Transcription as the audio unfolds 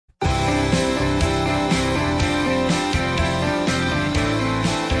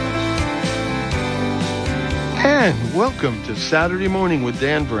And welcome to Saturday Morning with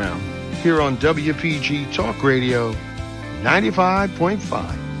Dan Brown here on WPG Talk Radio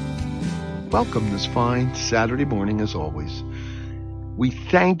 95.5. Welcome this fine Saturday morning as always. We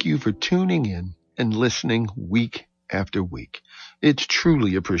thank you for tuning in and listening week after week. It's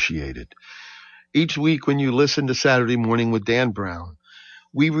truly appreciated. Each week when you listen to Saturday Morning with Dan Brown,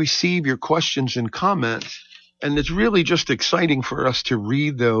 we receive your questions and comments, and it's really just exciting for us to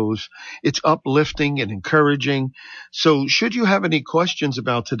read those. It's uplifting and encouraging. So should you have any questions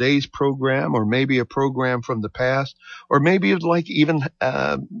about today's program, or maybe a program from the past, or maybe you'd like even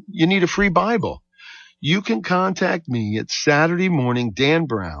you need a free Bible, you can contact me at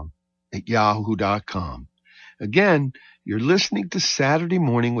SaturdayMorningDanBrown@yahoo.com. Again, you're listening to Saturday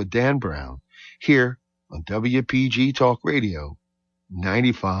Morning with Dan Brown here on WPG Talk Radio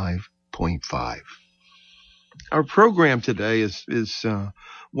 95.5. Our program today is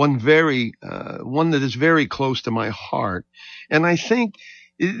one that is very close to my heart, and I think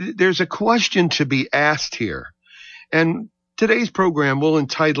there's a question to be asked here. And today's program, we'll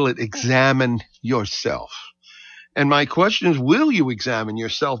entitle it "Examine Yourself." And my question is, will you examine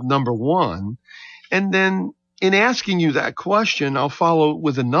yourself, number one? And then in asking you that question, I'll follow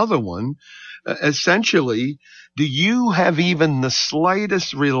with another one. Essentially, do you have even the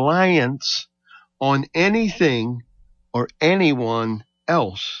slightest reliance on anything or anyone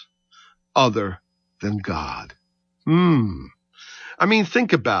else other than God? I mean,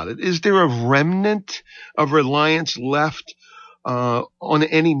 think about it. Is there a remnant of reliance left on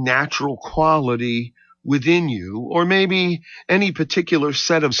any natural quality within you, or maybe any particular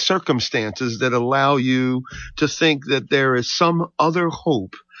set of circumstances that allow you to think that there is some other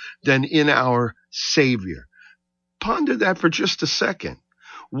hope than in our Savior? Ponder that for just a second.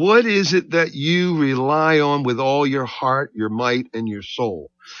 What is it that you rely on with all your heart, your might, and your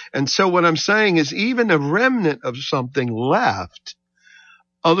soul? And so what I'm saying is, even a remnant of something left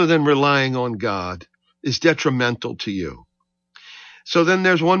other than relying on God is detrimental to you. So then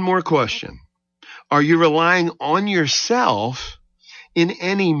there's one more question. Are you relying on yourself in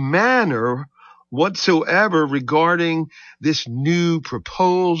any manner whatsoever regarding this new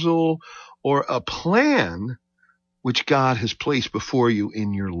proposal or a plan which God has placed before you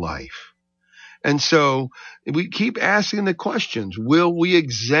in your life? And so we keep asking the questions. Will we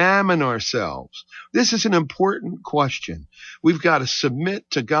examine ourselves? This is an important question. We've got to submit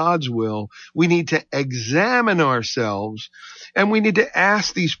to God's will. We need to examine ourselves, and we need to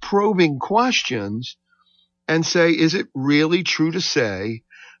ask these probing questions and say, is it really true to say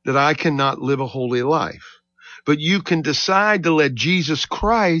that I cannot live a holy life? But you can decide to let Jesus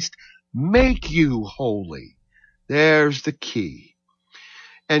Christ make you holy. There's the key.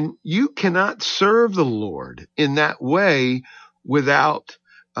 And you cannot serve the Lord in that way without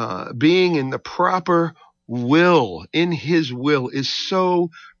being in the proper will. In His will is so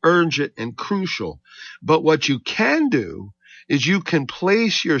urgent and crucial. But what you can do is you can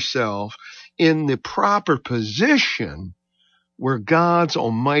place yourself in the proper position where God's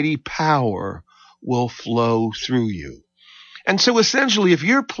almighty power will flow through you. And so essentially, if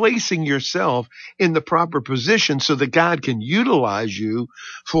you're placing yourself in the proper position so that God can utilize you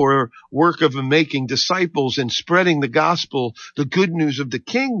for work of making disciples and spreading the gospel, the good news of the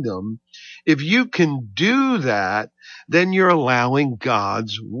kingdom, if you can do that, then you're allowing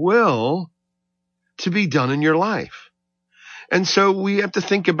God's will to be done in your life. And so we have to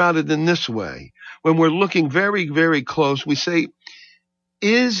think about it in this way. When we're looking very, very close, we say,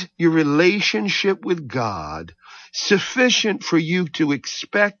 is your relationship with God sufficient for you to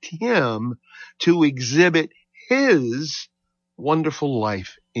expect Him to exhibit His wonderful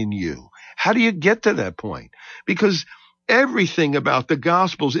life in you? How do you get to that point? Because everything about the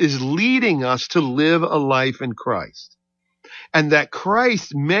Gospels is leading us to live a life in Christ, and that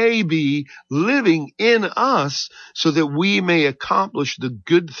Christ may be living in us so that we may accomplish the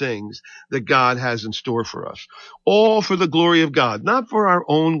good things that God has in store for us. All for the glory of God, not for our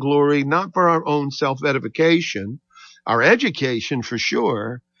own glory, not for our own self-edification, our education for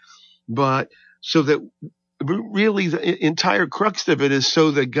sure, but so that really the entire crux of it is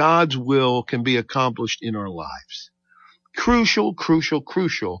so that God's will can be accomplished in our lives. Crucial, crucial,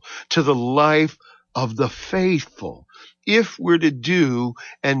 crucial to the life of the faithful, if we're to do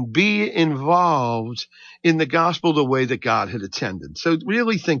and be involved in the gospel the way that God had intended. So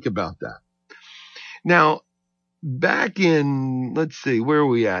really think about that. Now, back in, let's see, where are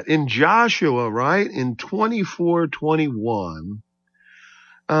we at? In Joshua, right? In 24:21,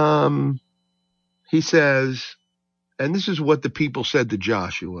 he says, and this is what the people said to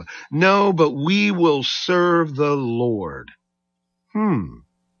Joshua, "No, but we will serve the Lord."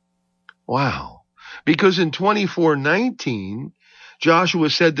 Wow. Because in 24:19, Joshua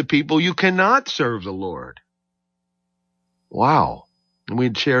said to people, you cannot serve the Lord. Wow. And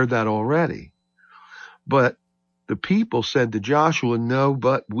we'd shared that already. But the people said to Joshua, no,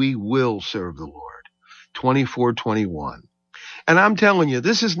 but we will serve the Lord. 24:21. And I'm telling you,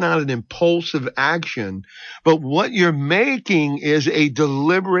 this is not an impulsive action, but what you're making is a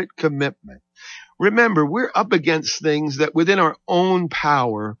deliberate commitment. Remember, we're up against things that within our own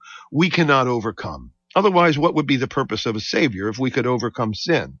power, we cannot overcome. Otherwise, what would be the purpose of a Savior if we could overcome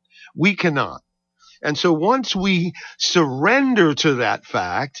sin? We cannot. And so once we surrender to that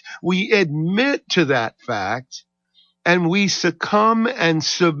fact, we admit to that fact, and we succumb and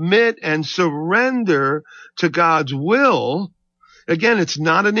submit and surrender to God's will. Again, it's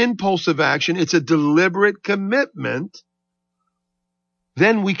not an impulsive action. It's a deliberate commitment.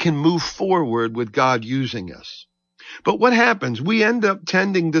 Then we can move forward with God using us. But what happens? We end up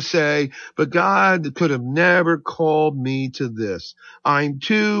tending to say, but God could have never called me to this. I'm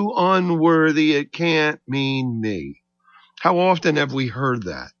too unworthy. It can't mean me. How often have we heard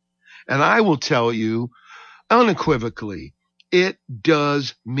that? And I will tell you unequivocally, it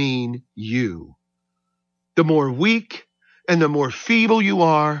does mean you. The more weak and the more feeble you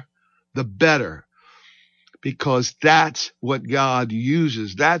are, the better. Because that's what God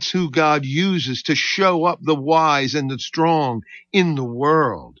uses. That's who God uses to show up the wise and the strong in the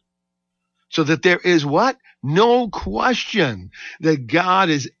world. So that there is what? No question that God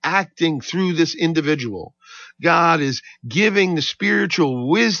is acting through this individual. God is giving the spiritual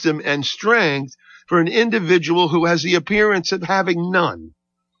wisdom and strength for an individual who has the appearance of having none,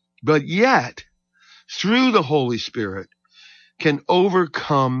 but yet, through the Holy Spirit, can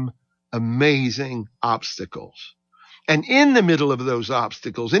overcome amazing obstacles. And in the middle of those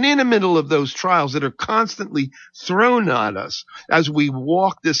obstacles, and in the middle of those trials that are constantly thrown at us as we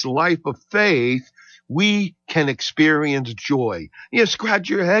walk this life of faith, we can experience joy. You scratch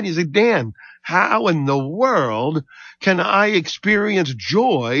your head, you say, Dan, how in the world can I experience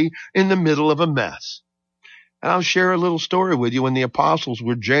joy in the middle of a mess? And I'll share a little story with you when the apostles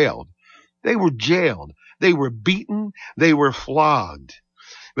were jailed. They were jailed. They were beaten. They were flogged.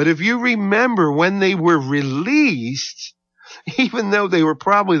 But if you remember when they were released, even though they were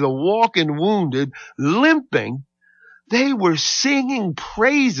probably the walking wounded, limping, they were singing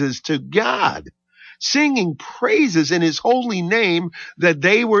praises to God, singing praises in his holy name, that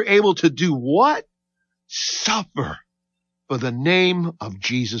they were able to do what? Suffer for the name of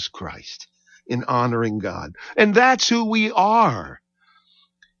Jesus Christ in honoring God. And that's who we are.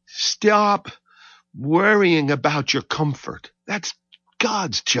 Stop worrying about your comfort. That's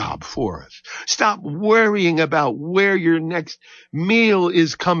God's job for us. Stop worrying about where your next meal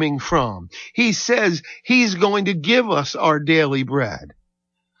is coming from. He says he's going to give us our daily bread.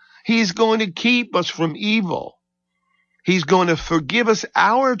 He's going to keep us from evil. He's going to forgive us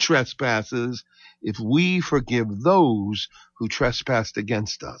our trespasses if we forgive those who trespassed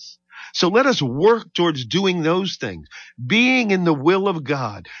against us. So let us work towards doing those things, being in the will of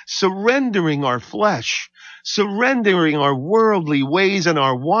God, surrendering our flesh, surrendering our worldly ways and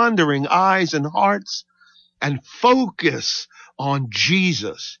our wandering eyes and hearts, and focus on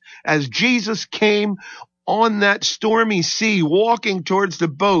Jesus. As Jesus came on that stormy sea, walking towards the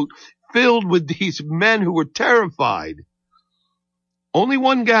boat, filled with these men who were terrified, only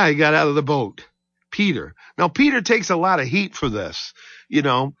one guy got out of the boat, Peter. Now, Peter takes a lot of heat for this,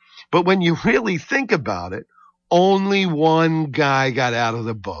 but when you really think about it, only one guy got out of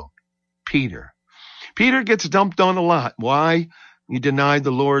the boat, Peter. Peter gets dumped on a lot. Why? He denied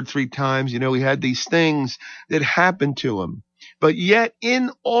the Lord 3 times. He had these things that happened to him. But yet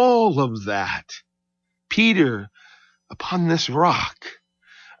in all of that, Peter, upon this rock,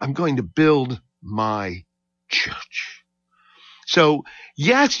 I'm going to build my church. So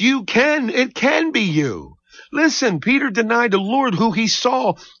yes, you can. It can be you. Listen, Peter denied the Lord who he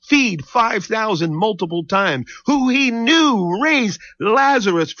saw feed 5,000 multiple times, who he knew raised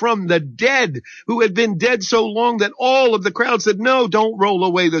Lazarus from the dead, who had been dead so long that all of the crowd said, no, don't roll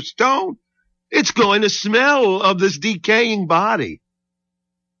away the stone. It's going to smell of this decaying body.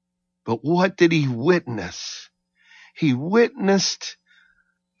 But what did he witness? He witnessed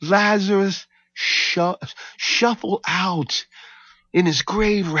Lazarus shuffle out in his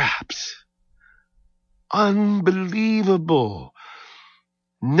grave wraps. Unbelievable.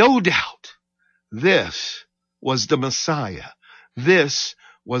 No doubt this was the Messiah. This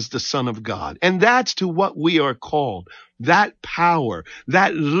was the Son of God. And that's to what we are called. That power,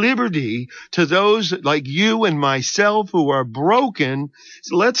 that liberty to those like you and myself who are broken.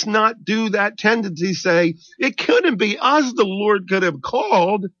 So let's not do that tendency say, it couldn't be us the Lord could have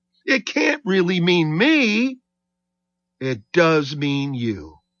called. It can't really mean me. It does mean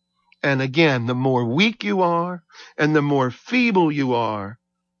you. And again, the more weak you are and the more feeble you are,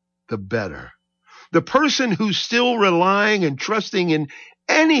 the better. The person who's still relying and trusting in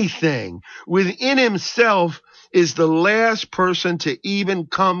anything within himself is the last person to even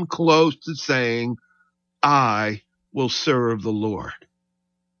come close to saying, I will serve the Lord.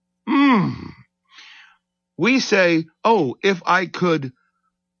 We say, oh, if I could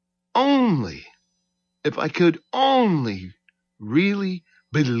only really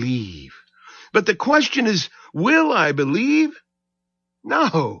believe. But the question is, will I believe?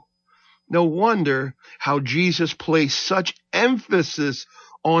 No. No wonder how Jesus placed such emphasis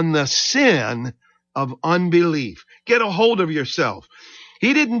on the sin of unbelief. Get a hold of yourself.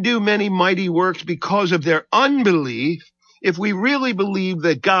 He didn't do many mighty works because of their unbelief. If we really believe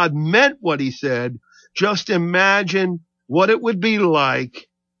that God meant what he said, just imagine what it would be like.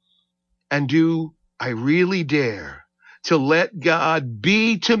 And do I really dare to let God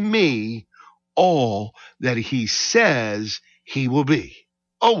be to me all that he says he will be?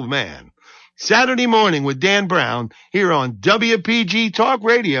 Oh, man. Saturday morning with Dan Brown here on WPG Talk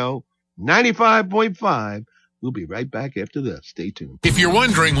Radio 95.5. We'll be right back after this. Stay tuned. If you're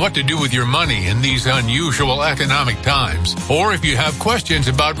wondering what to do with your money in these unusual economic times, or if you have questions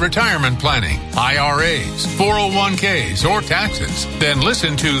about retirement planning, IRAs, 401ks, or taxes, then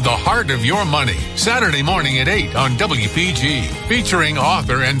listen to The Heart of Your Money, Saturday morning at 8 on WPG, featuring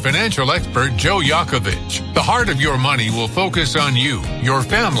author and financial expert Joe Yakovich. The Heart of Your Money will focus on you, your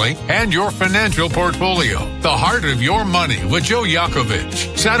family, and your financial portfolio. The Heart of Your Money with Joe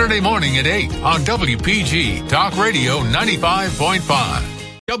Yakovich, Saturday morning at 8 on WPG Talk Radio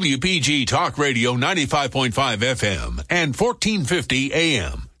 95.5. WPG Talk Radio 95.5 FM and 1450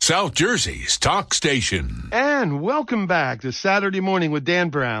 AM. South Jersey's talk station. And welcome back to Saturday morning with Dan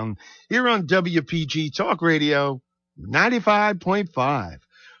Brown here on WPG Talk Radio 95.5.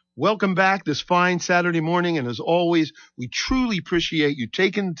 Welcome back this fine Saturday morning. And as always, we truly appreciate you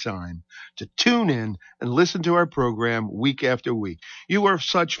taking the time to tune in and listen to our program week after week. You are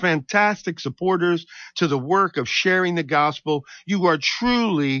such fantastic supporters to the work of sharing the gospel. You are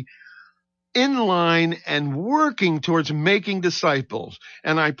truly in line and working towards making disciples.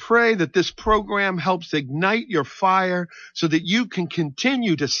 And I pray that this program helps ignite your fire so that you can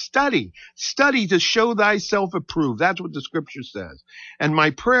continue to study to show thyself approved. That's what the scripture says. And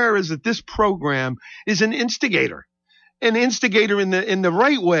my prayer is that this program is an instigator in the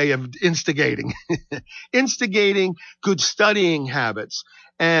right way of instigating, instigating good studying habits.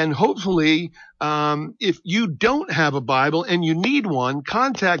 And hopefully, if you don't have a Bible and you need one,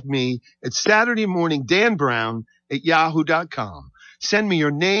 contact me at Saturday morning, Dan Brown at yahoo.com. Send me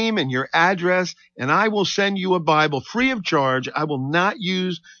your name and your address, and I will send you a Bible free of charge. I will not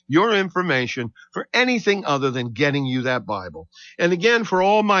use your information for anything other than getting you that Bible. And again, for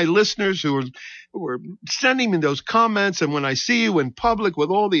all my listeners who are sending me those comments, and when I see you in public with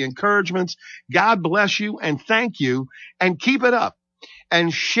all the encouragements, God bless you and thank you, and keep it up.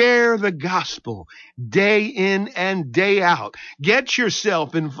 And share the gospel day in and day out. Get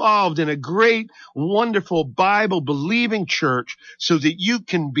yourself involved in a great, wonderful Bible-believing church so that you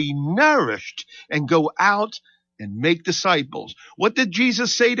can be nourished and go out and make disciples. What did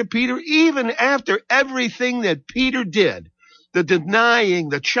Jesus say to Peter? Even after everything that Peter did, the denying,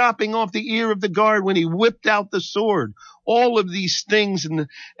 the chopping off the ear of the guard when he whipped out the sword, all of these things and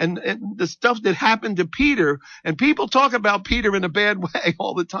the stuff that happened to Peter. And people talk about Peter in a bad way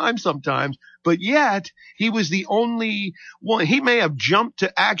all the time sometimes, but yet he was the only one. He may have jumped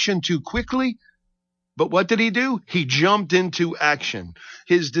to action too quickly, but what did he do? He jumped into action.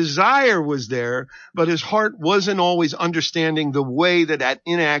 His desire was there, but his heart wasn't always understanding the way that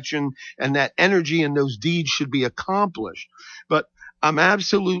inaction and that energy and those deeds should be accomplished. But I'm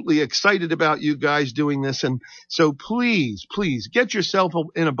absolutely excited about you guys doing this. And so please get yourself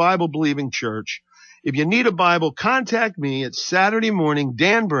in a Bible-believing church. If you need a Bible, contact me at Saturday morning,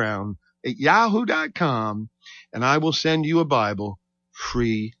 Dan Brown at yahoo.com, and I will send you a Bible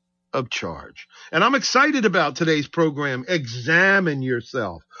free of charge. And I'm excited about today's program. Examine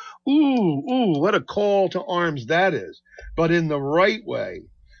yourself. Ooh, what a call to arms that is, but in the right way,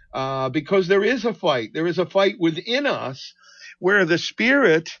 because there is a fight. There is a fight within us where the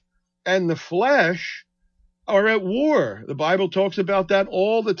spirit and the flesh are at war. The Bible talks about that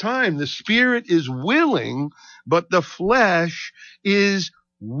all the time. The spirit is willing, but the flesh is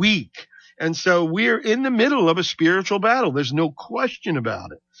weak. And so we're in the middle of a spiritual battle. There's no question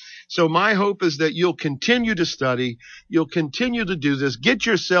about it. So my hope is that you'll continue to study, you'll continue to do this, get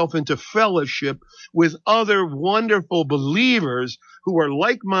yourself into fellowship with other wonderful believers who are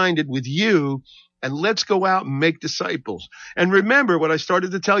like-minded with you, and let's go out and make disciples. And remember what I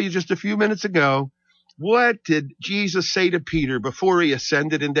started to tell you just a few minutes ago. What did Jesus say to Peter before he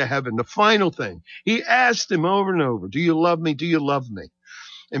ascended into heaven? The final thing. He asked him over and over, do you love me? Do you love me?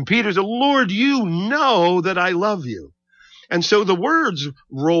 And Peter said, Lord, you know that I love you. And so the words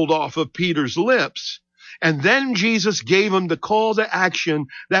rolled off of Peter's lips. And then Jesus gave him the call to action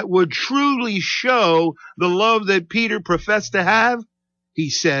that would truly show the love that Peter professed to have. He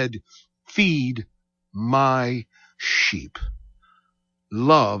said, feed my sheep.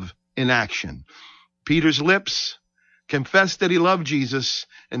 Love in action. Peter's lips confessed that he loved Jesus,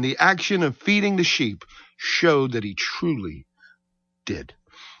 and the action of feeding the sheep showed that he truly did.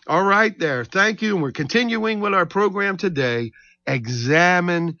 All right there. Thank you. And we're continuing with our program today.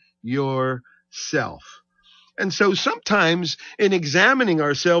 Examine yourself. And so sometimes in examining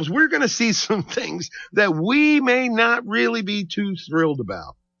ourselves, we're going to see some things that we may not really be too thrilled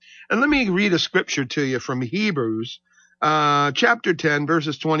about. And let me read a scripture to you from Hebrews, chapter 10,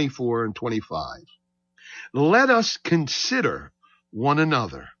 verses 24 and 25. Let us consider one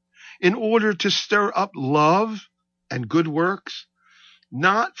another in order to stir up love and good works,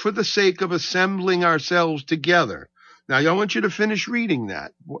 not for the sake of assembling ourselves together. Now, I want you to finish reading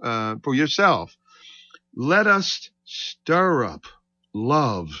that for yourself. Let us stir up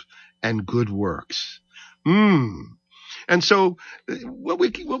love and good works. And so when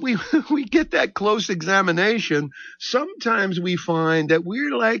we get that close examination, sometimes we find that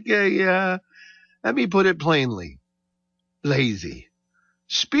we're like let me put it plainly, lazy,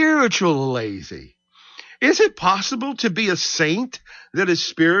 spiritual lazy. Is it possible to be a saint that is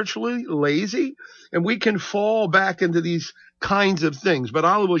spiritually lazy? And we can fall back into these kinds of things. But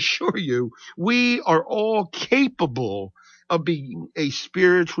I will assure you, we are all capable of being a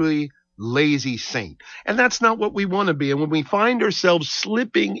spiritually lazy saint. And that's not what we want to be. And when we find ourselves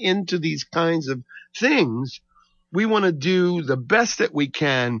slipping into these kinds of things, we want to do the best that we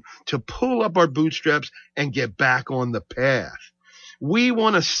can to pull up our bootstraps and get back on the path. We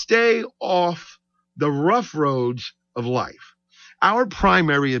want to stay off the rough roads of life. Our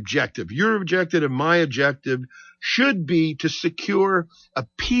primary objective, your objective and my objective, should be to secure a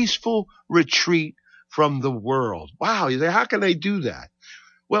peaceful retreat from the world. Wow, you say, how can they do that?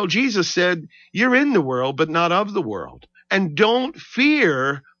 Well, Jesus said, you're in the world, but not of the world. And don't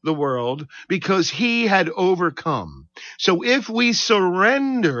fear the world, because he had overcome. So if we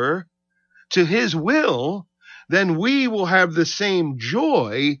surrender to his will, then we will have the same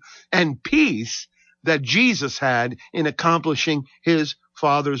joy and peace that Jesus had in accomplishing his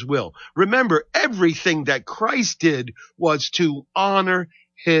Father's will. Remember, everything that Christ did was to honor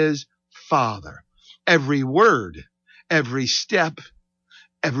his Father. Every word, every step,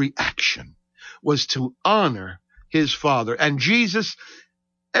 every action was to honor his Father. And Jesus,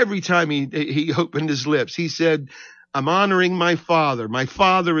 every time he opened his lips, he said, I'm honoring my Father. My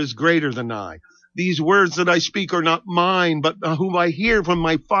Father is greater than I. These words that I speak are not mine, but whom I hear from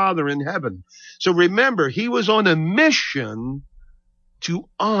my Father in heaven. So remember, he was on a mission to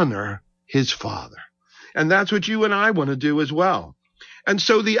honor his Father. And that's what you and I want to do as well. And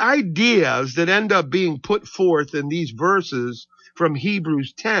so the ideas that end up being put forth in these verses from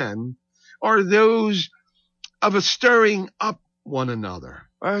Hebrews 10 are those of a stirring up one another.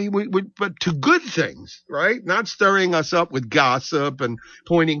 But to good things, right? Not stirring us up with gossip and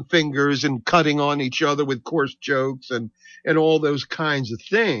pointing fingers and cutting on each other with coarse jokes and all those kinds of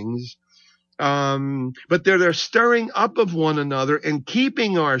things. But they're stirring up of one another and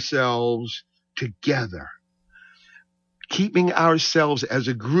keeping ourselves together. Keeping ourselves as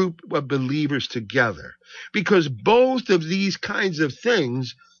a group of believers together. Because both of these kinds of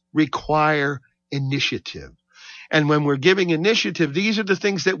things require initiative. And when we're giving initiative, these are the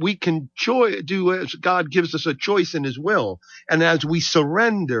things that we can do as God gives us a choice in his will. And as we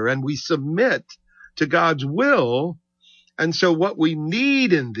surrender and we submit to God's will, and so what we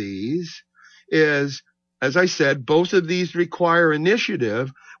need in these is, as I said, both of these require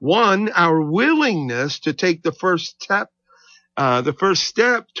initiative. One, our willingness to take the first step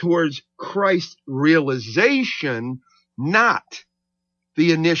towards Christ's realization, not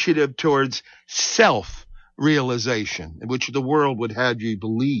the initiative towards self-realization, which the world would have you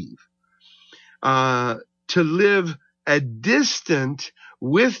believe. To live a distant,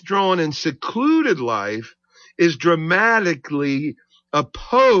 withdrawn, and secluded life is dramatically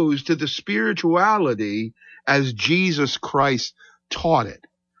opposed to the spirituality as Jesus Christ taught it.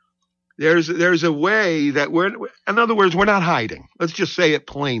 There's a way that in other words, we're not hiding. Let's just say it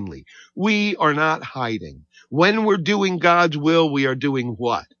plainly. We are not hiding. When we're doing God's will, we are doing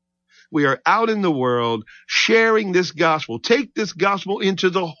what? We are out in the world sharing this gospel. Take this gospel into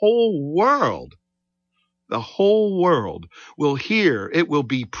the whole world. The whole world will hear. It will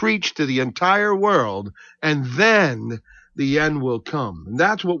be preached to the entire world, and then the end will come. And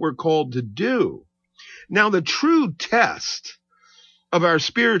that's what we're called to do. Now, the true test of our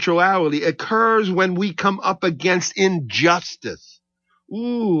spirituality occurs when we come up against injustice,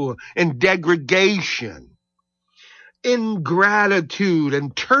 and degradation, ingratitude,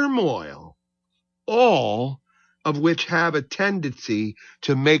 and turmoil, all of which have a tendency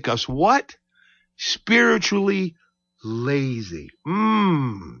to make us what? Spiritually lazy.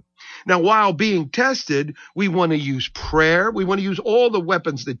 Now, while being tested, we want to use prayer. We want to use all the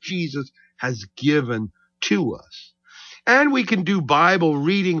weapons that Jesus has given to us. And we can do Bible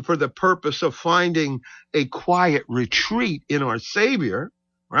reading for the purpose of finding a quiet retreat in our Savior,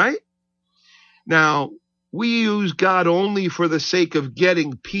 right? Now, we use God only for the sake of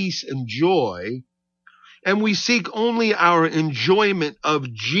getting peace and joy, and we seek only our enjoyment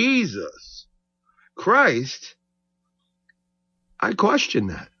of Jesus Christ. I question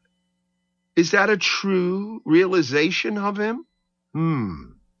that. Is that a true realization of him?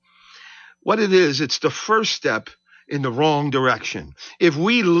 What it is, it's the first step in the wrong direction. If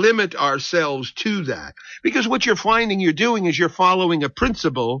we limit ourselves to that, because what you're finding you're doing is you're following a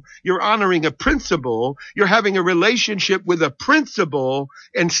principle, you're honoring a principle, you're having a relationship with a principle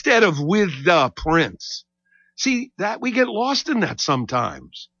instead of with the prince. See, that we get lost in that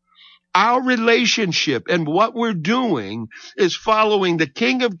sometimes. Our relationship and what we're doing is following the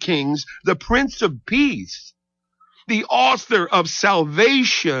King of Kings, the Prince of Peace, the author of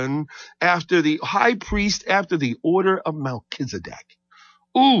salvation after the high priest, after the order of Melchizedek.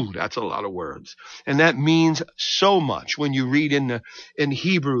 That's a lot of words. And that means so much when you read in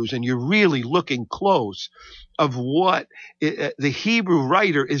Hebrews and you're really looking close of what the Hebrew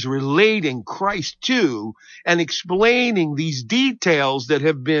writer is relating Christ to and explaining these details that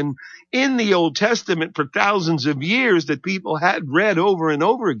have been in the Old Testament for thousands of years that people had read over and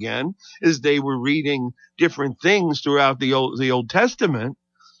over again as they were reading different things throughout the Old Testament.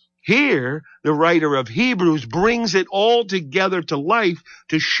 Here, the writer of Hebrews brings it all together to life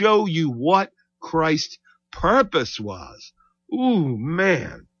to show you what Christ's purpose was.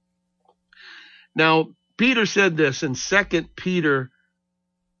 Man. Now, Peter said this in 2 Peter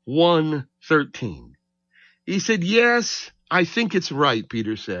 1:13. He said, yes, I think it's right,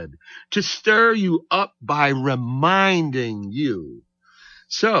 Peter said, to stir you up by reminding you.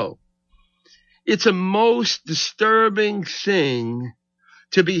 So, it's a most disturbing thing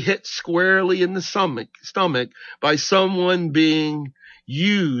to be hit squarely in the stomach by someone being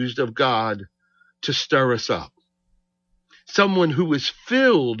used of God to stir us up. Someone who is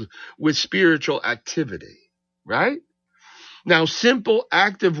filled with spiritual activity, right? Now, simple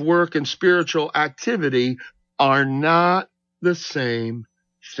active work and spiritual activity are not the same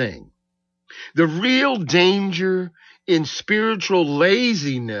thing. The real danger in spiritual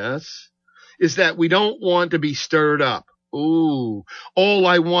laziness is that we don't want to be stirred up. All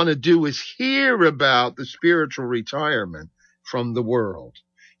I want to do is hear about the spiritual retirement from the world.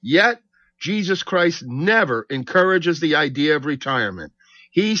 Yet, Jesus Christ never encourages the idea of retirement.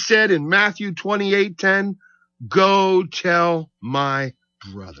 He said in Matthew 28:10, go tell my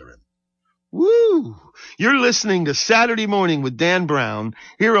brethren. You're listening to Saturday Morning with Dan Brown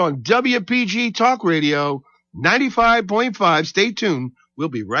here on WPG Talk Radio 95.5. Stay tuned. We'll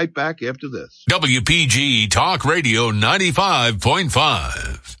be right back after this. WPG Talk Radio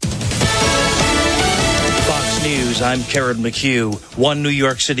 95.5. Fox News, I'm Karen McHugh. One New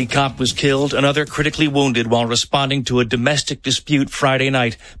York City cop was killed, another critically wounded while responding to a domestic dispute Friday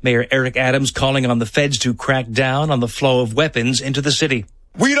night. Mayor Eric Adams calling on the feds to crack down on the flow of weapons into the city.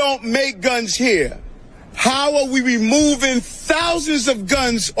 We don't make guns here. How are we removing thousands of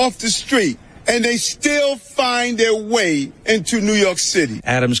guns off the street and they still find their way into New York City?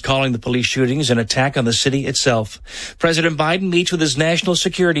 Adams calling the police shootings an attack on the city itself. President Biden meets with his national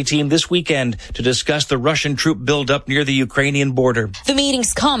security team this weekend to discuss the Russian troop buildup near the Ukrainian border. The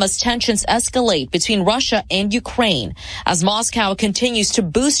meetings come as tensions escalate between Russia and Ukraine as Moscow continues to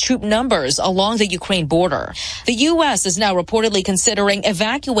boost troop numbers along the Ukraine border. The U.S. is now reportedly considering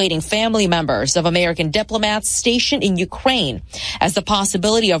evacuating family members of American diplomats stationed in Ukraine as the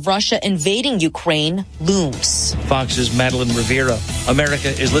possibility of Russia invading Ukraine looms. Fox's Madeline Rivera. America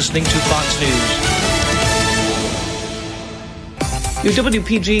is listening to Fox News. Your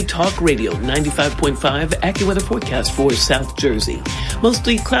WPG Talk Radio 95.5 AccuWeather forecast for South Jersey.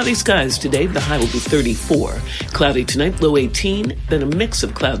 Mostly cloudy skies today. The high will be 34. Cloudy tonight, low 18. Then a mix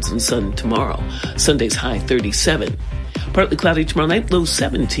of clouds and sun tomorrow. Sunday's high 37. Partly cloudy tomorrow night, low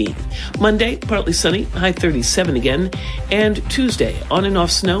 17. Monday, partly sunny, high 37 again. And Tuesday, on and off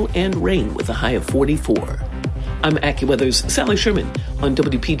snow and rain with a high of 44. I'm AccuWeather's Sally Sherman on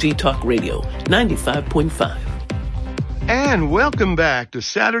WPG Talk Radio 95.5. And welcome back to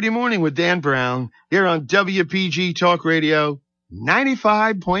Saturday Morning with Dan Brown here on WPG Talk Radio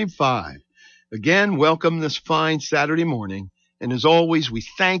 95.5. Again, welcome this fine Saturday morning. And as always, we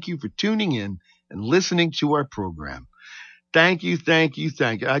thank you for tuning in and listening to our program. Thank you, thank you,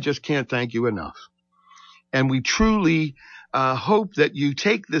 thank you. I just can't thank you enough. And we truly hope that you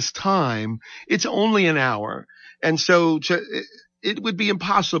take this time. It's only an hour. And so it would be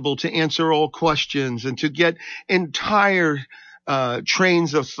impossible to answer all questions and to get entire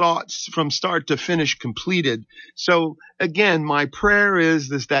trains of thoughts from start to finish completed. So again, my prayer is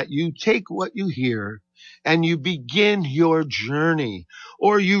that you take what you hear and you begin your journey,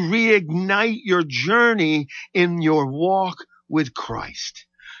 or you reignite your journey in your walk with Christ,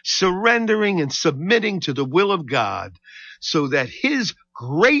 surrendering and submitting to the will of God so that his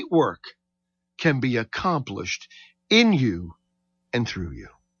great work can be accomplished in you and through you.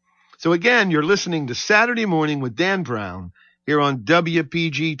 So again, you're listening to Saturday Morning with Dan Brown here on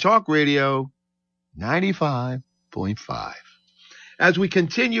WPG Talk Radio 95.5. As we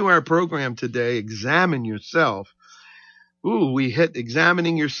continue our program today, Examine Yourself. We hit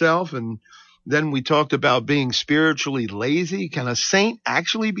examining yourself, and then we talked about being spiritually lazy. Can a saint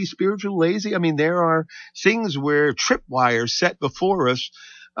actually be spiritually lazy? I mean, there are things where tripwires set before us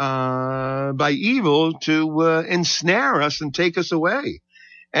by evil to ensnare us and take us away.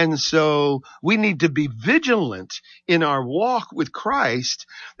 And so we need to be vigilant in our walk with Christ,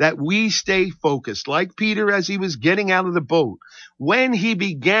 that we stay focused. Like Peter, as he was getting out of the boat, when he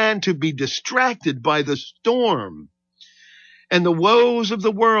began to be distracted by the storm and the woes of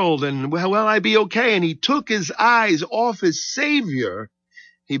the world, and will I be okay? And he took his eyes off his Savior,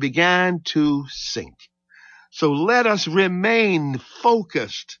 he began to sink. So let us remain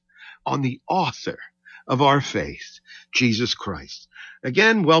focused on the author of our faith, Jesus Christ.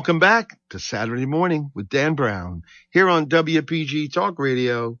 Again, welcome back to Saturday Morning with Dan Brown here on WPG Talk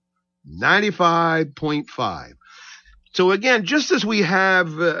Radio 95.5. So again, just as we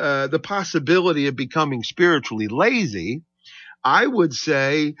have the possibility of becoming spiritually lazy, I would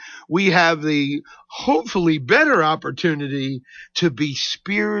say we have the hopefully better opportunity to be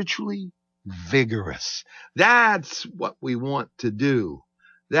spiritually vigorous. That's what we want to do.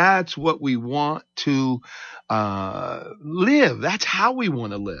 That's what we want to live. That's how we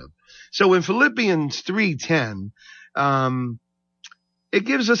want to live. So in Philippians 3:10, it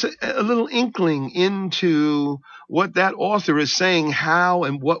gives us a little inkling into what that author is saying, how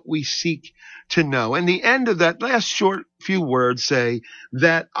and what we seek to know. And the end of that last short few words say,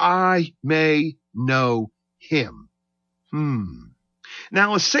 that I may know him.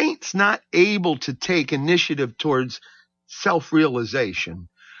 Now, a saint's not able to take initiative towards self-realization,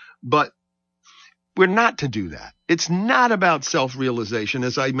 but we're not to do that. It's not about self-realization,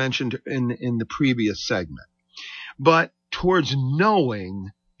 as I mentioned in the previous segment, but towards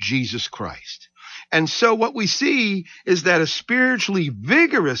knowing Jesus Christ. And so what we see is that a spiritually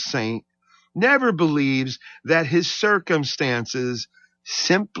vigorous saint never believes that his circumstances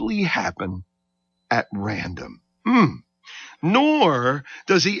simply happen at random. Nor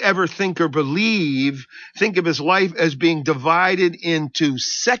does he ever think of his life as being divided into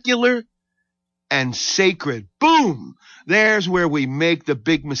secular and sacred. Boom! There's where we make the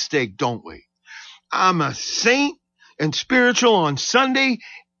big mistake, don't we? I'm a saint and spiritual on Sunday,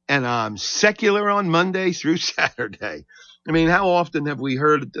 and I'm secular on Monday through Saturday. I mean, how often have we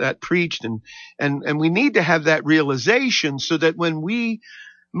heard that preached? And we need to have that realization so that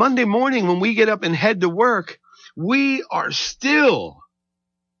Monday morning, when we get up and head to work, we are still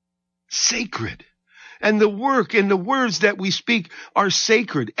sacred. And the work and the words that we speak are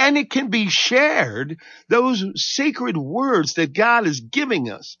sacred. And it can be shared. Those sacred words that God is giving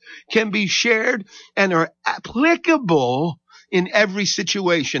us can be shared and are applicable in every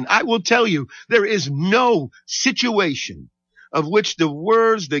situation. I will tell you, there is no situation of which the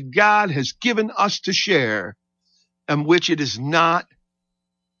words that God has given us to share and which it is not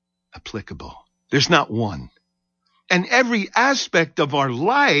applicable. There's not one. And every aspect of our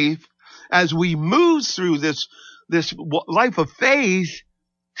life, as we move through this life of faith,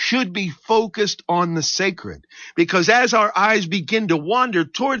 should be focused on the sacred. Because as our eyes begin to wander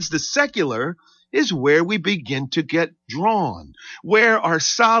towards the secular, is where we begin to get drawn, where our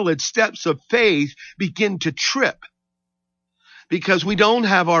solid steps of faith begin to trip. Because we don't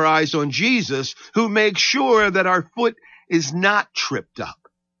have our eyes on Jesus, who makes sure that our foot is not tripped up.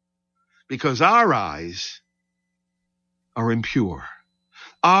 Because our eyes are impure.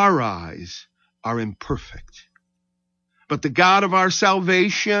 Our eyes are imperfect. But the God of our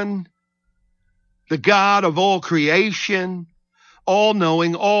salvation, the God of all creation,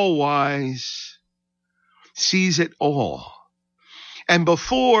 all-knowing, all-wise, sees it all. And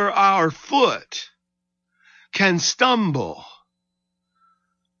before our foot can stumble,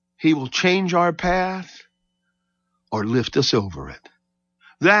 he will change our path or lift us over it.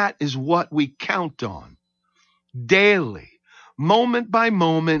 That is what we count on daily, moment by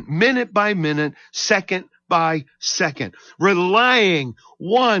moment, minute by minute, second by second, relying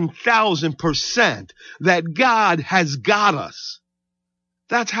 1,000% that God has got us.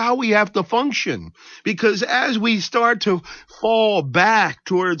 That's how we have to function, because as we start to fall back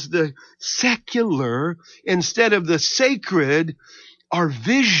towards the secular instead of the sacred, our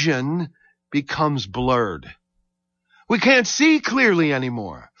vision becomes blurred. We can't see clearly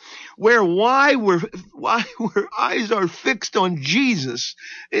anymore. Why our eyes are fixed on Jesus,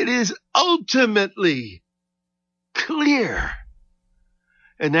 it is ultimately clear.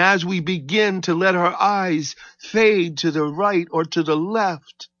 And as we begin to let our eyes fade to the right or to the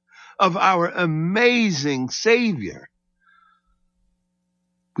left of our amazing Savior,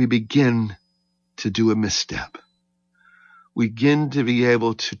 we begin to do a misstep. We begin to be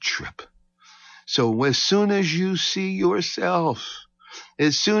able to trip. So as soon as you see yourself,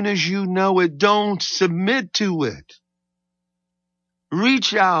 as soon as you know it, don't submit to it.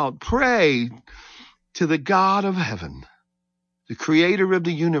 Reach out, pray to the God of heaven, the creator of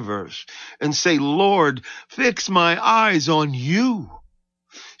the universe, and say, Lord, fix my eyes on you.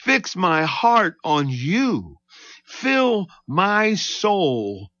 Fix my heart on you. Fill my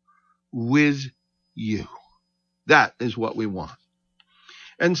soul with you. That is what we want.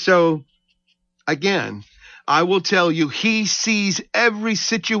 And so, again, I will tell you, he sees every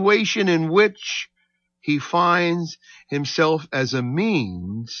situation in which he finds himself as a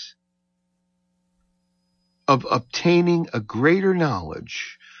means of obtaining a greater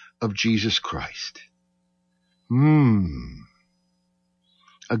knowledge of Jesus Christ.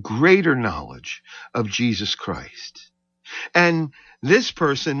 A greater knowledge of Jesus Christ. And this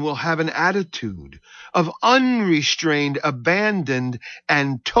person will have an attitude of unrestrained, abandoned,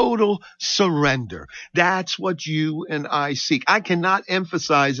 and total surrender. That's what you and I seek. I cannot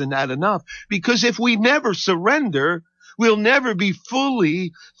emphasize that enough, because if we never surrender, we'll never be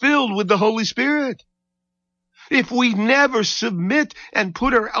fully filled with the Holy Spirit. If we never submit and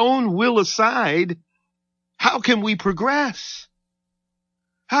put our own will aside, how can we progress?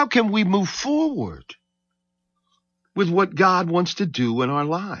 How can we move forward with what God wants to do in our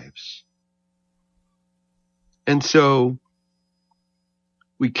lives? And so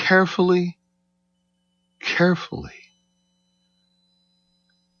we carefully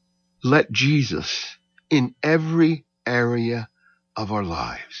let Jesus in every area of our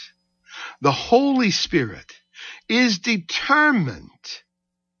lives. The Holy Spirit is determined.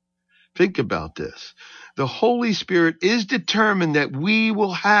 Think about this. The Holy Spirit is determined that we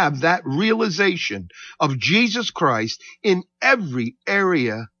will have that realization of Jesus Christ in every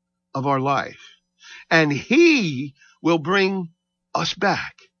area of our life. And he will bring us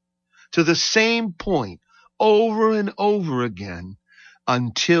back to the same point over and over again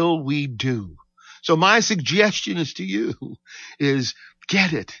until we do. So my suggestion is to you is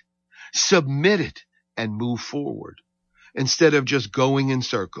get it, submit it, and move forward instead of just going in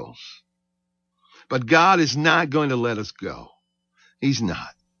circles. But God is not going to let us go. He's not.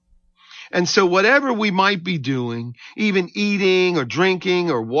 And so whatever we might be doing, even eating or drinking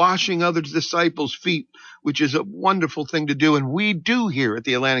or washing other disciples' feet, which is a wonderful thing to do, and we do here at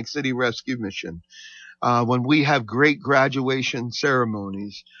the Atlantic City Rescue Mission, when we have great graduation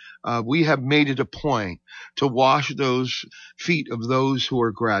ceremonies, we have made it a point to wash those feet of those who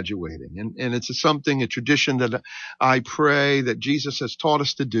are graduating. And it's a tradition that I pray that Jesus has taught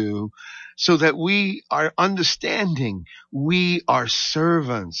us to do, so that we are understanding we are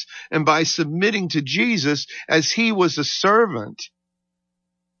servants. And by submitting to Jesus as he was a servant,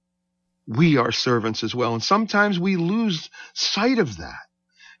 we are servants as well. And sometimes we lose sight of that,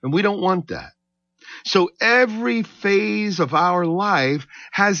 and we don't want that. So every phase of our life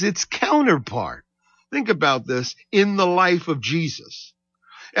has its counterpart. Think about this in the life of Jesus.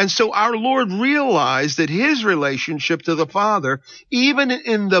 And so our Lord realized that his relationship to the Father, even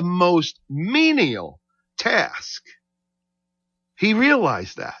in the most menial task, he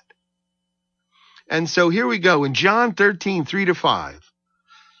realized that. And so here we go. In John 13, 3-5,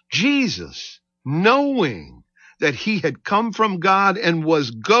 Jesus, knowing that he had come from God and was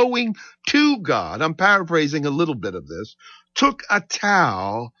going to God, I'm paraphrasing a little bit of this, took a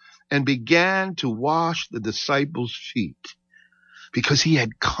towel and began to wash the disciples' feet, because he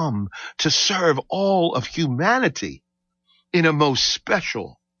had come to serve all of humanity in a most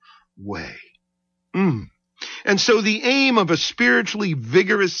special way. And so the aim of a spiritually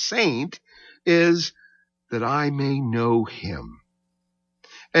vigorous saint is that I may know him.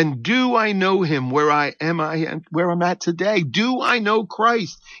 And do I know him where I'm at today? Do I know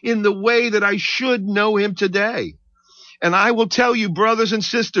Christ in the way that I should know him today? And I will tell you, brothers and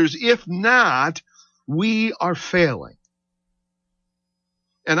sisters, if not, we are failing.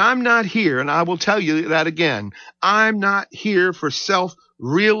 And I'm not here, and I will tell you that again, I'm not here for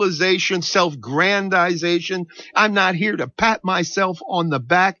self-realization, self-grandization. I'm not here to pat myself on the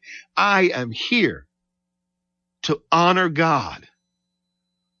back. I am here to honor God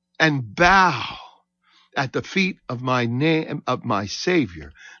and bow at the feet of my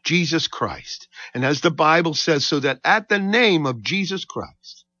Savior, Jesus Christ. And as the Bible says, so that at the name of Jesus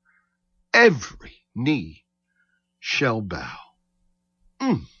Christ, every knee shall bow.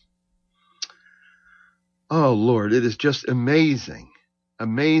 Oh, Lord, it is just amazing,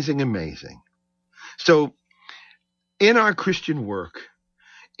 amazing, amazing. So in our Christian work,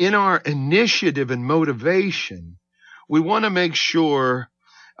 in our initiative and motivation, we want to make sure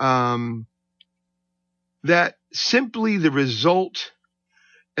that simply the result,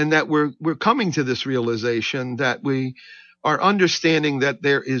 and that we're coming to this realization that we are understanding that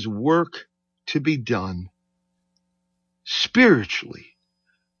there is work to be done spiritually,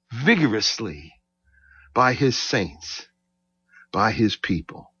 vigorously, by his saints, by his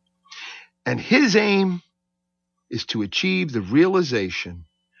people. And his aim is to achieve the realization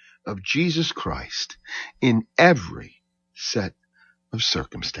of Jesus Christ in every set of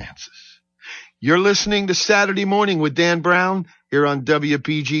circumstances. You're listening to Saturday Morning with Dan Brown here on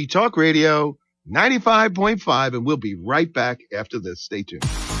WPG Talk Radio 95.5, and we'll be right back after this. Stay tuned.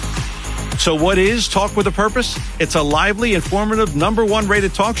 So what is Talk with a Purpose? It's a lively, informative, #1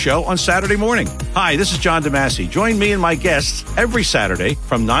 rated talk show on Saturday morning. Hi, this is John DeMasi. Join me and my guests every Saturday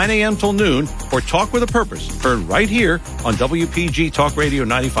from 9 a.m. till noon for Talk with a Purpose, heard right here on WPG Talk Radio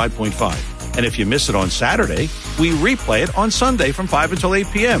 95.5. And if you miss it on Saturday, we replay it on Sunday from 5 until 8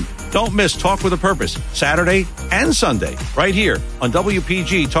 p.m. Don't miss Talk with a Purpose, Saturday and Sunday, right here on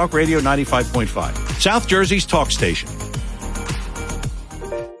WPG Talk Radio 95.5, South Jersey's talk station.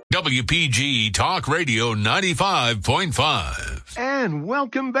 WPG Talk Radio 95.5. And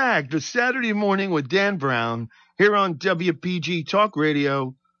welcome back to Saturday Morning with Dan Brown here on WPG Talk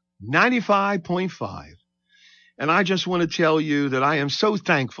Radio 95.5. And I just want to tell you that I am so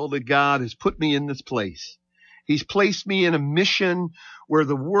thankful that God has put me in this place. He's placed me in a mission where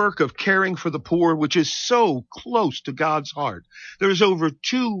the work of caring for the poor, which is so close to God's heart. There's over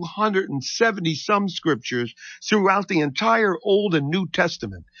 270 some scriptures throughout the entire Old and New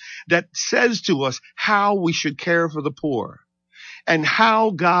Testament that says to us how we should care for the poor and how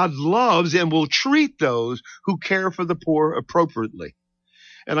God loves and will treat those who care for the poor appropriately.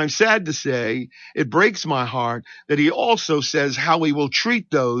 And I'm sad to say, it breaks my heart that he also says how he will treat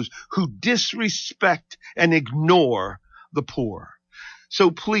those who disrespect and ignore the poor.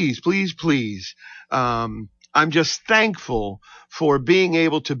 So please, please, please, I'm just thankful for being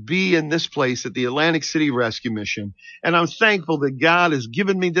able to be in this place at the Atlantic City Rescue Mission. And I'm thankful that God has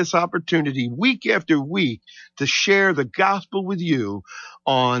given me this opportunity week after week to share the gospel with you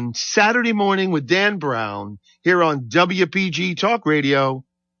on Saturday Morning with Dan Brown here on WPG Talk Radio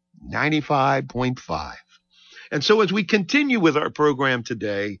 95.5. And so as we continue with our program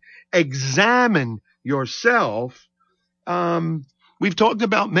today, examine yourself. We've talked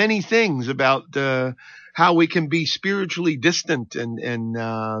about many things about how we can be spiritually distant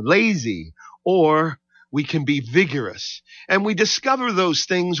and lazy, or we can be vigorous. And we discover those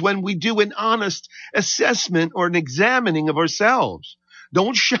things when we do an honest assessment or an examining of ourselves.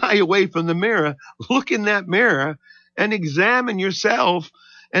 Don't shy away from the mirror. Look in that mirror and examine yourself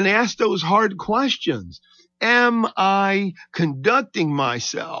and ask those hard questions. Am I conducting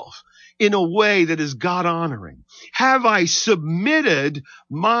myself in a way that is God-honoring? Have I submitted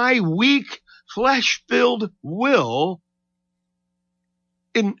my weak, flesh-filled will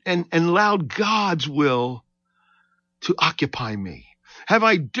and allowed God's will to occupy me? Have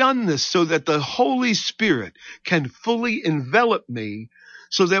I done this so that the Holy Spirit can fully envelop me,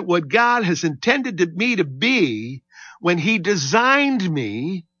 so that what God has intended me to be when he designed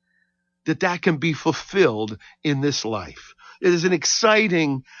me, that can be fulfilled in this life? It is an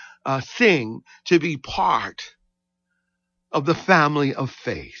exciting thing to be part of the family of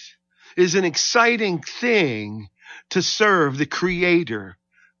faith. It is an exciting thing to serve the creator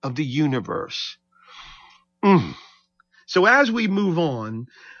of the universe. So as we move on,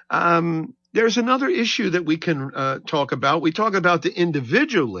 there's another issue that we can talk about. We talk about the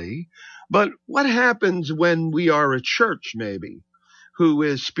individually, but what happens when we are a church maybe who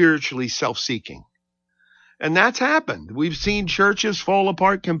is spiritually self-seeking? And that's happened. We've seen churches fall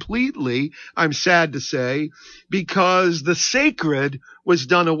apart completely, I'm sad to say, because the sacred was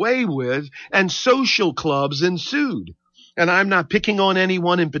done away with and social clubs ensued. And I'm not picking on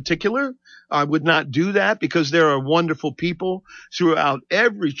anyone in particular. I would not do that because there are wonderful people throughout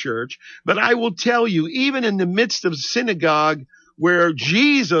every church. But I will tell you, even in the midst of synagogue where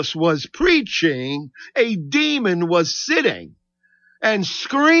Jesus was preaching, a demon was sitting and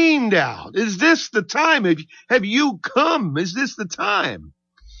screamed out, "Is this the time? Have you come? Is this the time?"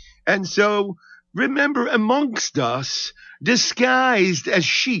 And so remember, amongst us, disguised as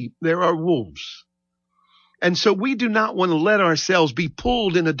sheep, there are wolves. And so we do not want to let ourselves be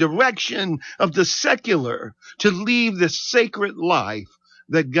pulled in a direction of the secular to leave the sacred life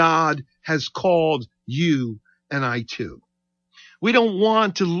that God has called you and I to. We don't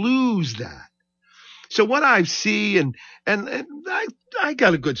want to lose that. So what I see, and I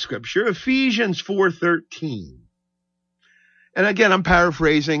got a good scripture, Ephesians 4:13. And again, I'm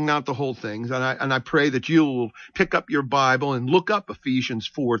paraphrasing, not the whole thing. And I pray that you'll pick up your Bible and look up Ephesians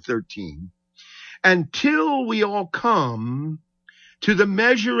 4:13. Until we all come to the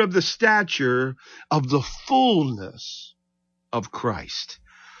measure of the stature of the fullness of Christ.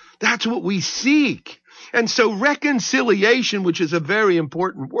 That's what we seek. And so reconciliation, which is a very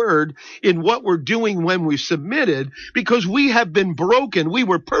important word in what we're doing when we're submitted, because we have been broken. We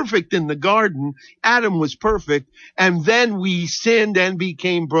were perfect in the garden. Adam was perfect. And then we sinned and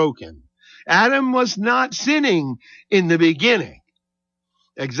became broken. Adam was not sinning in the beginning.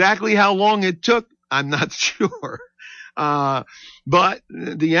 Exactly how long it took, I'm not sure. But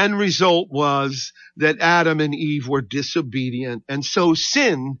the end result was that Adam and Eve were disobedient, and so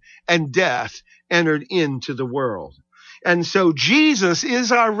sin and death entered into the world. And so Jesus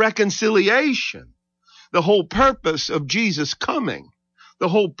is our reconciliation. The whole purpose of Jesus coming, the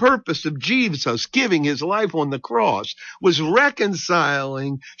whole purpose of Jesus giving his life on the cross was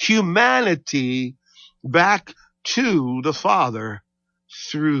reconciling humanity back to the Father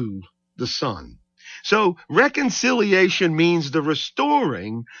through the Son. So reconciliation means the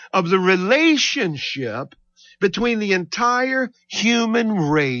restoring of the relationship between the entire human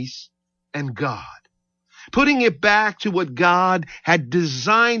race and God, putting it back to what God had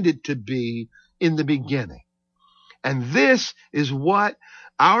designed it to be in the beginning. And this is what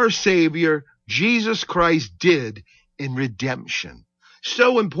our Savior, Jesus Christ, did in redemption.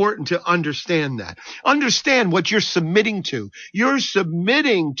 So important to understand that. Understand what you're submitting to. You're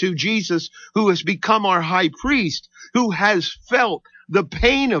submitting to Jesus, who has become our high priest, who has felt the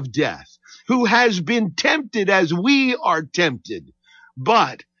pain of death, who has been tempted as we are tempted,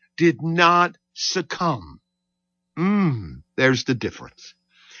 but did not succumb. There's the difference.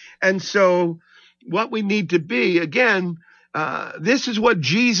 And so what we need to be, again, this is what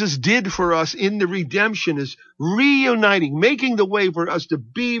Jesus did for us in the redemption, is reuniting, making the way for us to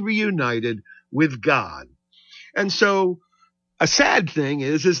be reunited with God. And so a sad thing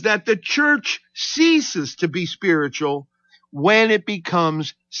is that the church ceases to be spiritual when it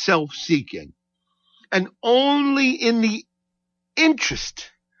becomes self-seeking and only in the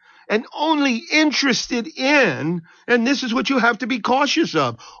interest and only interested in, and this is what you have to be cautious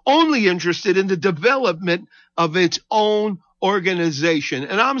of, only interested in the development of its own organization.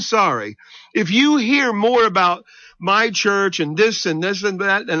 And I'm sorry, if you hear more about my church and this and this and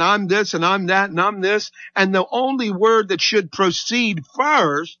that, and I'm this and I'm that and I'm this, and the only word that should proceed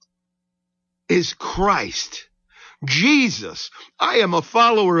first is Christ. Jesus. I am a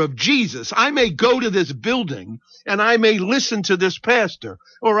follower of Jesus. I may go to this building and I may listen to this pastor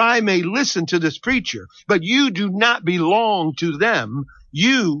or I may listen to this preacher, but you do not belong to them.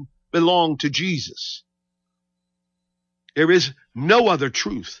 You belong to Jesus. There is no other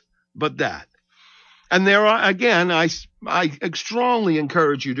truth but that. And there are, again, I strongly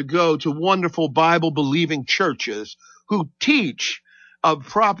encourage you to go to wonderful Bible-believing churches who teach of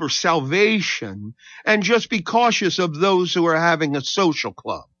proper salvation, and just be cautious of those who are having a social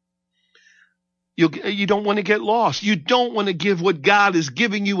club. You don't want to get lost. You don't want to give what God is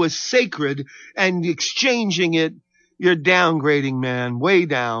giving you as sacred and exchanging it. You're downgrading, man, way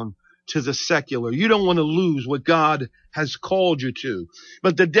down to the secular. You don't want to lose what God has called you to.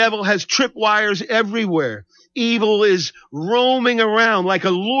 But the devil has tripwires everywhere. Evil is roaming around like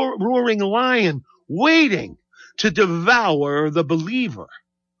a roaring lion, waiting to devour the believer.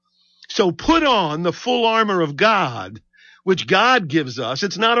 So put on the full armor of God, which God gives us.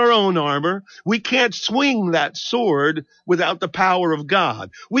 It's not our own armor. We can't swing that sword without the power of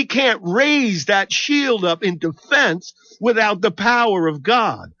God. We can't raise that shield up in defense without the power of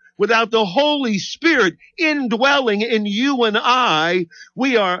God. Without the Holy Spirit indwelling in you and I,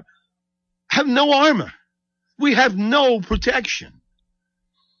 we have no armor. We have no protection.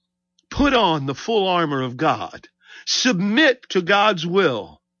 Put on the full armor of God. Submit to God's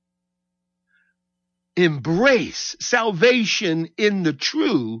will. Embrace salvation in the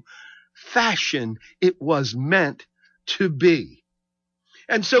true fashion it was meant to be.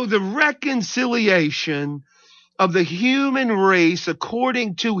 And so the reconciliation of the human race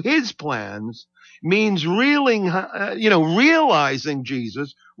according to his plans means realizing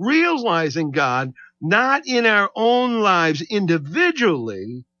Jesus, realizing God, not in our own lives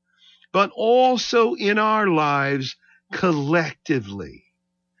individually, but also in our lives collectively.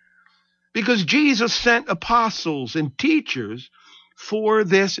 Because Jesus sent apostles and teachers for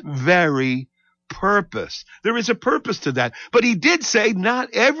this very purpose. There is a purpose to that. But he did say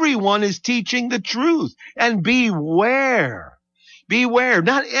not everyone is teaching the truth. And beware. Beware.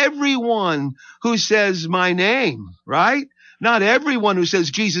 Not everyone who says my name, right? Not everyone who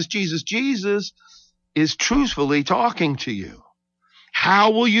says Jesus, Jesus, Jesus is truthfully talking to you.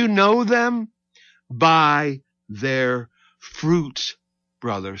 How will you know them? By their fruits,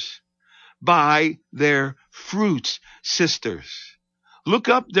 brothers. By their fruits, sisters. Look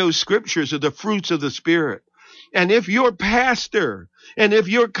up those scriptures of the fruits of the Spirit. And if your pastor and if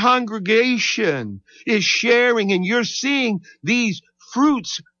your congregation is sharing and you're seeing these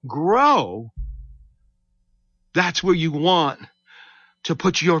fruits grow, that's where you want to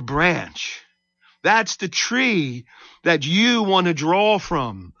put your branch. That's the tree that you want to draw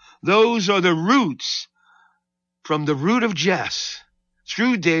from. Those are the roots from the root of Jesse,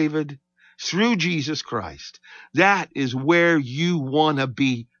 through David, through Jesus Christ. That is where you want to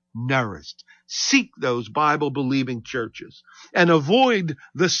be nourished. Seek those Bible-believing churches and avoid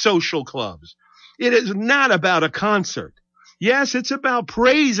the social clubs. It is not about a concert. Yes, it's about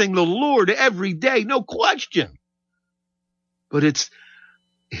praising the Lord every day, no question. But it's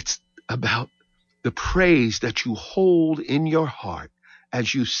about the praise that you hold in your heart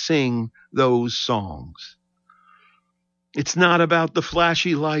as you sing those songs. It's not about the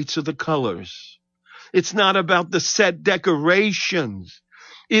flashy lights or the colors. It's not about the set decorations.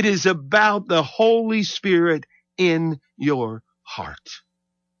 It is about the Holy Spirit in your heart.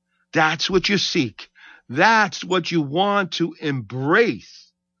 That's what you seek. That's what you want to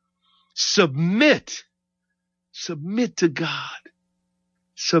embrace. Submit. Submit to God.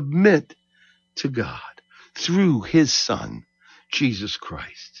 Submit to God through his Son, Jesus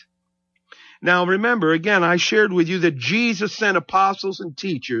Christ. Now remember, again, I shared with you that Jesus sent apostles and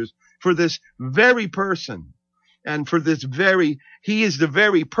teachers for this very person. And he is the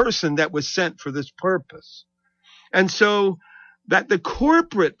very person that was sent for this purpose. And so that the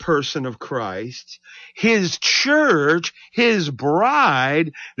corporate person of Christ, his church, his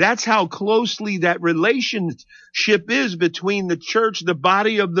bride, that's how closely that relationship is between the church, the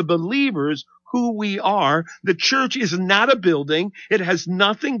body of the believers, who we are. The church is not a building. It has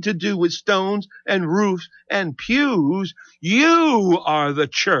nothing to do with stones and roofs and pews. You are the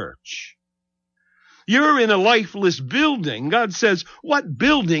church. You're in a lifeless building. God says, what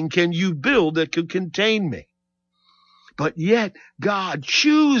building can you build that could contain me? But yet God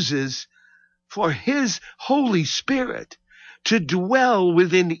chooses for his Holy Spirit to dwell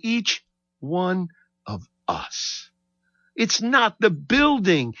within each one of us. It's not the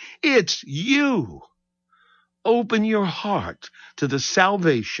building, it's you. Open your heart to the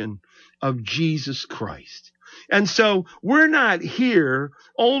salvation of Jesus Christ. And so we're not here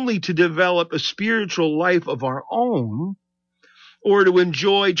only to develop a spiritual life of our own or to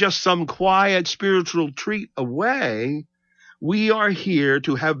enjoy just some quiet spiritual treat away. We are here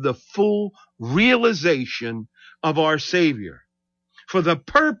to have the full realization of our Savior for the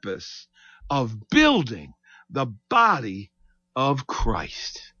purpose of building the body of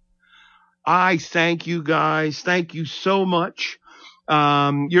Christ. I thank you guys. Thank you so much.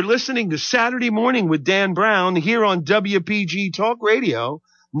 You're listening to Saturday Morning with Dan Brown here on WPG Talk Radio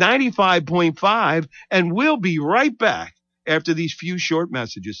 95.5, and we'll be right back after these few short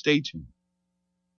messages. Stay tuned.